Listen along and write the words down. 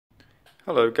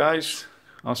Hello guys,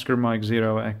 Oscar Mike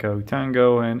Zero Echo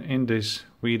Tango, and in this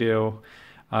video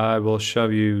I will show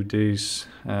you this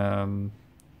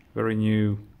very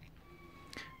new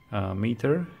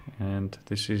meter, and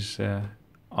this is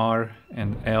R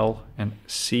and L and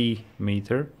C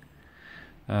meter,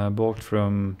 bought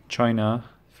from China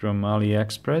from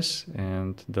Aliexpress,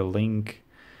 and the link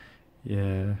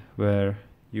where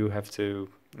you have to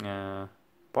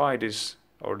buy this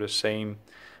or the same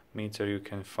meter you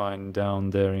can find down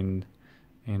there in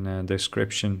the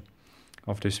description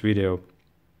of this video.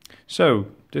 So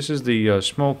this is the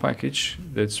small package.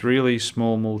 That's really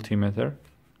small multimeter,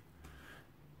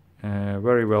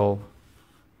 very well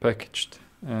packaged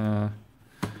in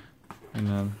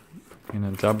a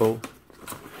double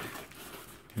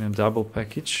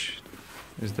package.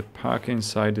 Is the pack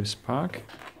inside this pack.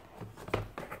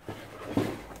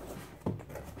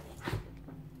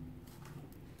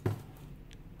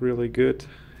 Really good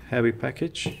heavy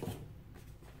package.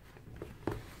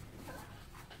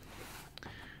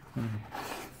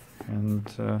 And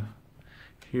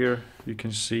here you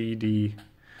can see the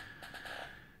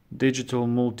digital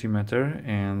multimeter,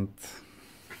 and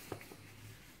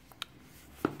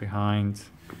behind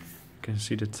you can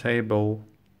see the table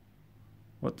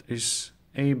what is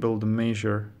able to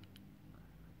measure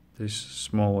this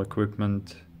small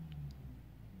equipment.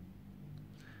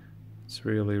 It's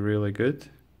really good.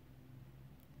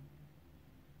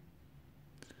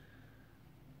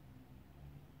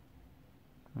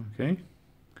 Okay.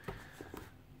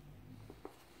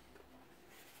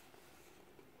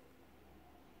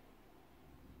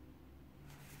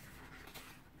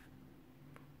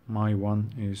 My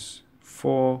one is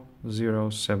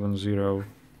 4070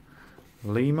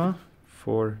 Lima.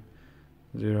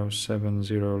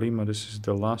 4070 Lima. This is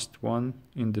the last one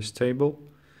in this table.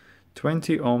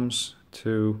 20 ohms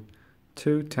to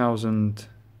 2000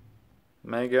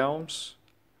 mega ohms.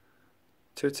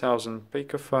 2000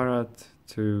 picofarad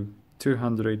to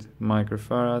 200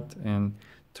 microfarad, and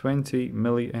 20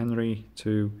 millihenry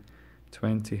to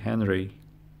 20 henry.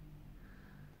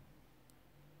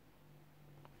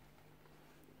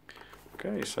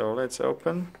 Okay, so let's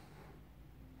open.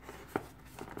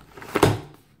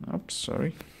 Oops,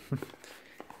 sorry.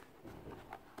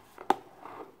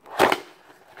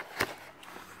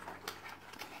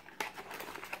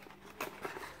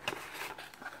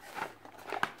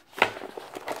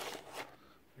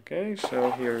 Okay,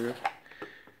 so here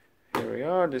we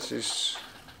are. This is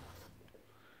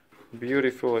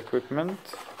beautiful equipment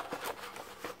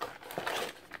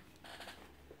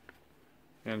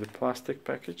in the plastic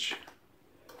package.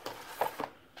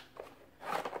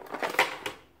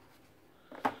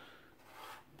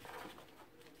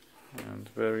 And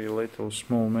very little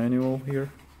small manual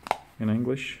here in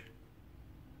English.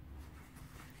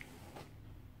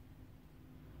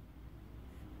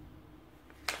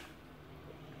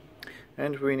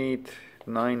 And we need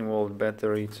 9-volt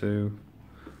battery to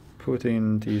put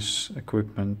in this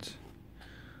equipment.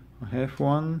 I have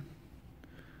one,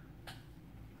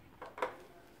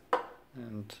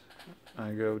 and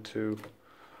I go to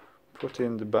put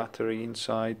in the battery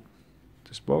inside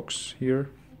this box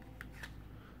here.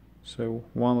 So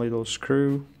one little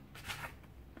screw.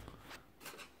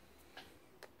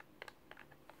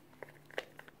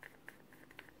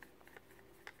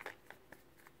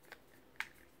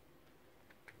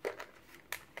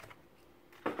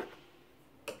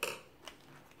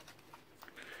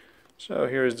 So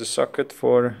here is the socket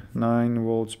for 9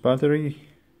 volts battery.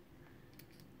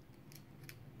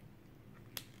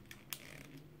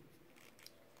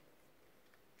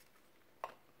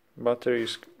 Battery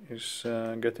is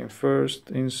getting first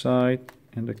inside,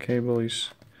 and the cable is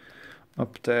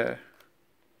up there.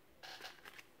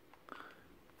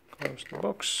 Close the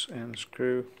box and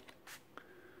screw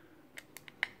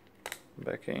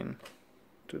back in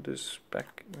to this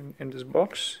in this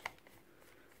box.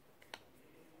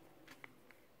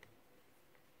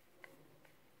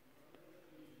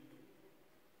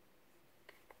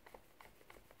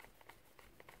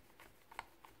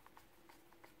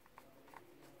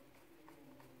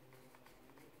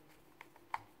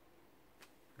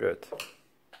 Good.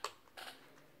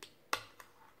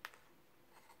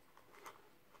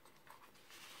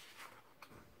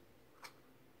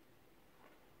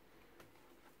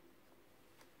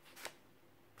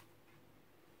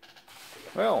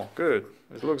 Well, good.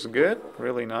 It looks good.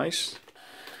 Really nice.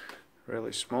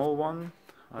 Really small one.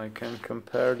 I can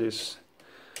compare this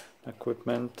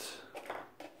equipment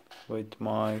with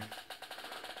my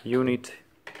unit.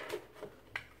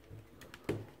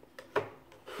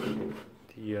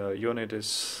 The unit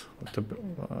is a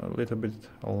little bit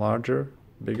larger,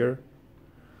 bigger,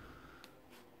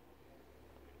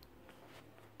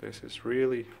 This is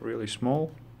really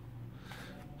small.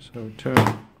 So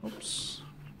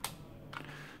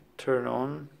turn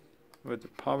on with the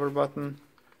power button.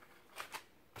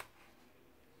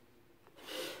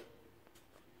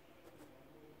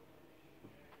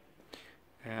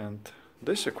 And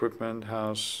this equipment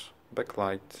has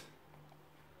backlight.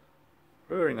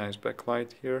 Very nice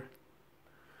backlight here.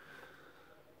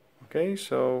 Okay,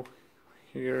 so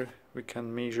here we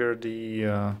can measure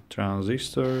the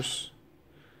transistors,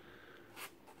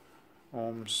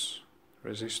 ohms,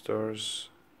 resistors,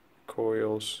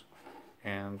 coils,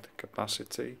 and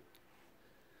capacity.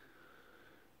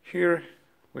 Here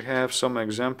we have some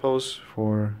examples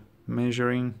for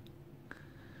measuring.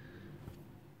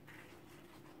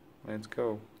 Let's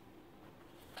go.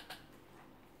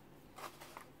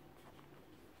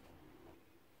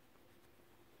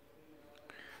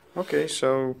 Okay,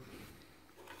 so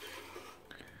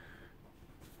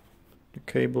the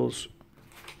cables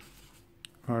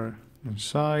are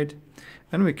inside,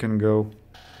 and we can go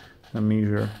and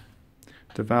measure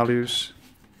the values.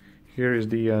 Here is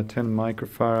the 10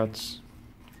 microfarads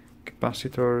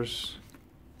capacitors,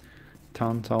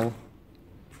 tantal.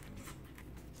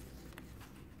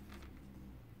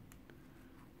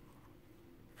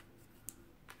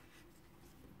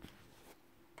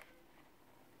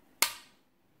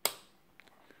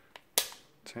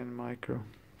 Micro.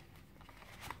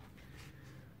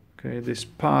 Okay, this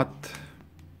part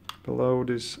below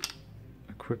this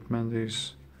equipment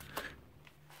is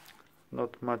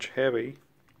not much heavy,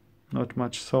 not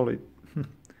much solid.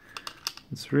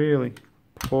 It's really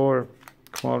poor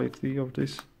quality of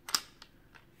this.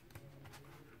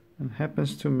 And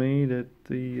happens to me that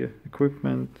the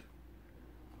equipment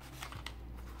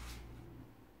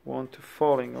want to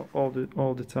falling all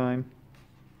the time.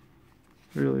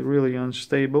 Really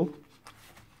unstable.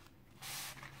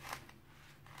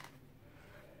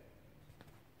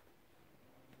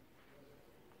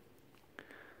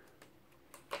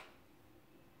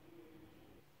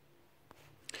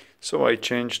 So I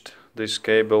changed this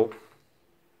cable.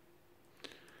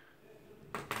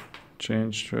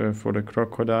 Changed for the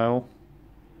crocodile.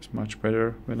 It's much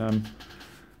better when I'm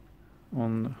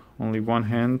on only one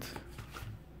hand.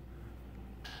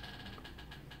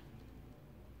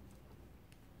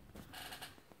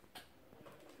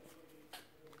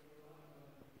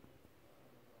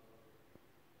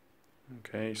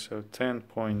 Okay, so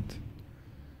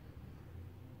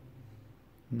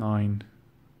 10.9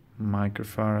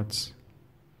 microfarads.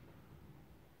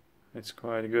 It's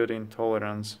quite good in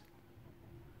tolerance.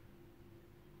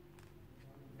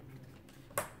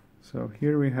 So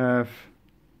here we have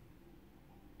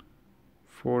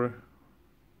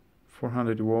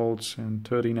 400 volts and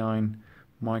 39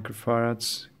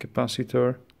 microfarads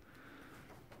capacitor.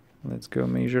 Let's go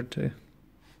measure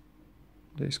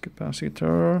this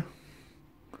capacitor.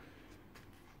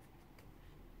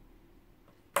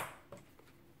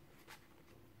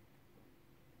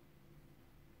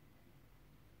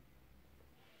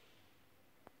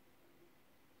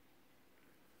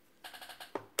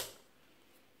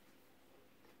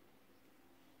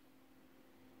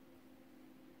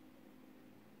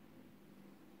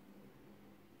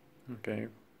 Okay,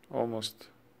 almost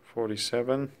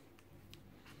 47.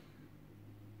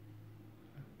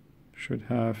 Should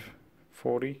have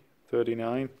 40,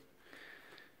 39.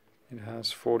 It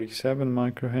has 47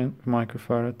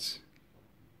 microfarads.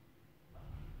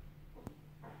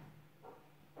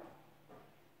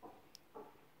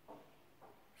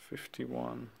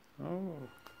 $51. Oh.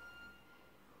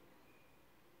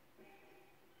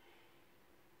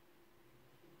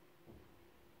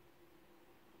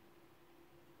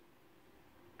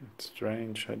 It's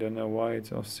strange. I don't know why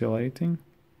it's oscillating.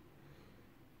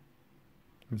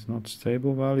 It's not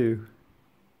stable value.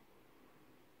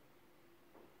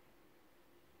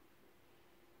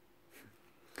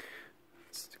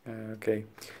 Okay,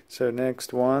 so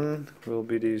next one will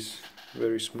be this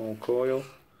very small coil.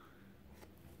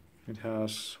 It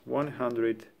has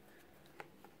 100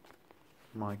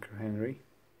 microhenry.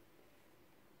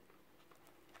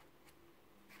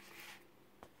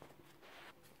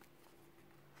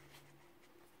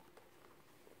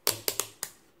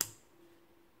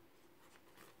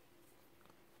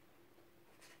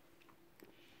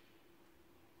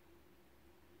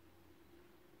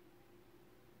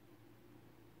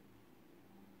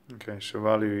 Okay, so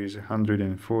value is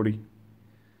 140,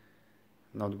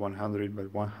 not 100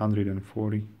 but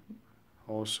 140.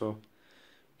 Also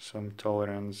some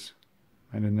tolerance,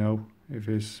 I don't know if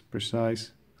it's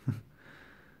precise.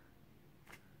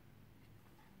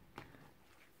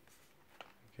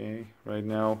 Okay, right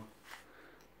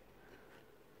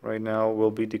right now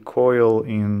will be the coil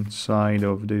inside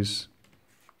of this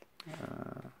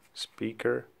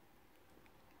speaker.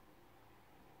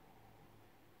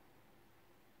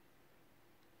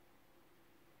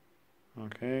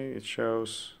 Okay, it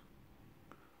shows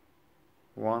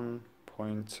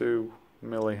 1.2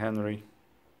 millihenry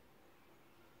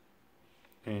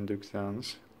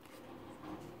inductance.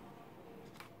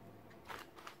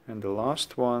 And the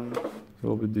last one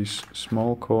will be this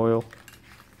small coil.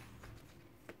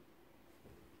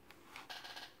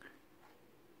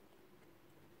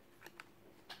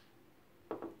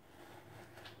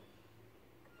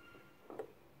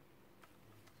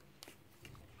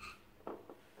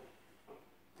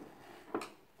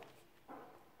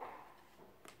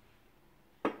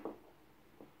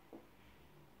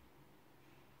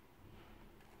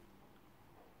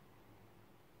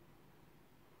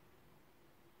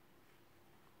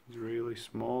 It's really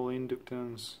small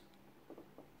inductance.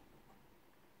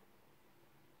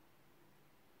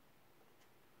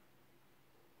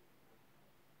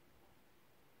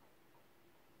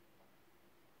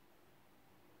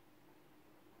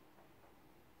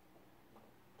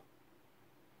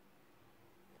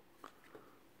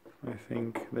 I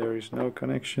think there is no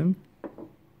connection.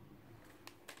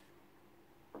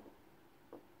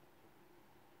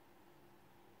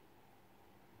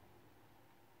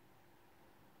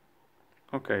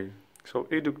 Okay, so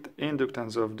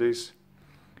inductance of this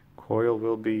coil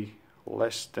will be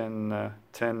less than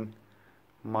 10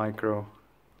 micro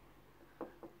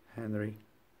Henry.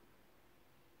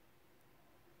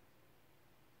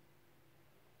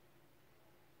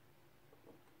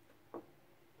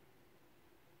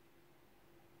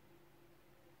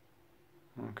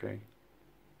 Okay.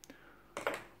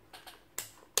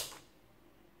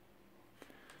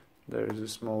 There is a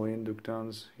small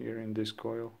inductance here in this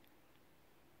coil.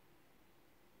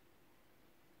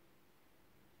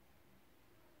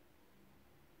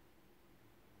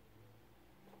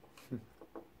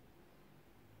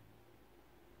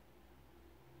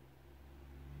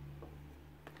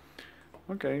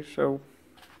 Okay, so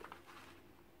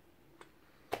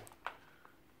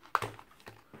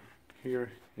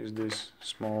here is this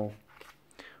small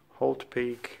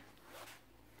HoldPeak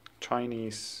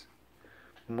Chinese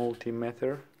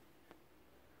multimeter.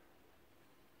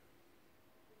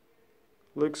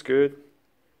 Looks good,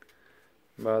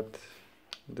 but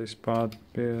this part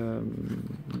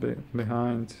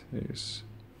behind is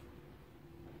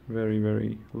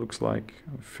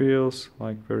feels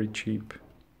like very cheap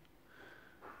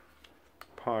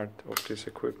part of this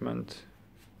equipment.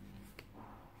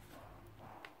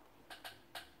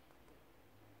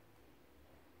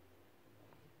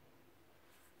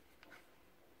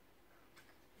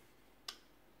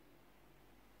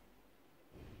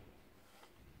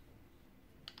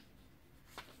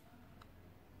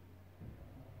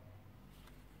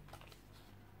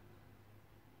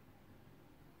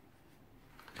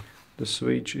 The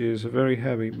switch is very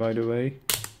heavy, by the way,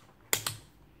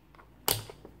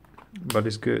 but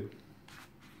it's good.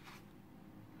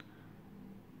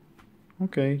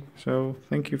 Okay, so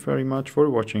thank you very much for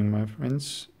watching, my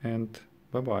friends, and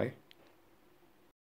bye bye.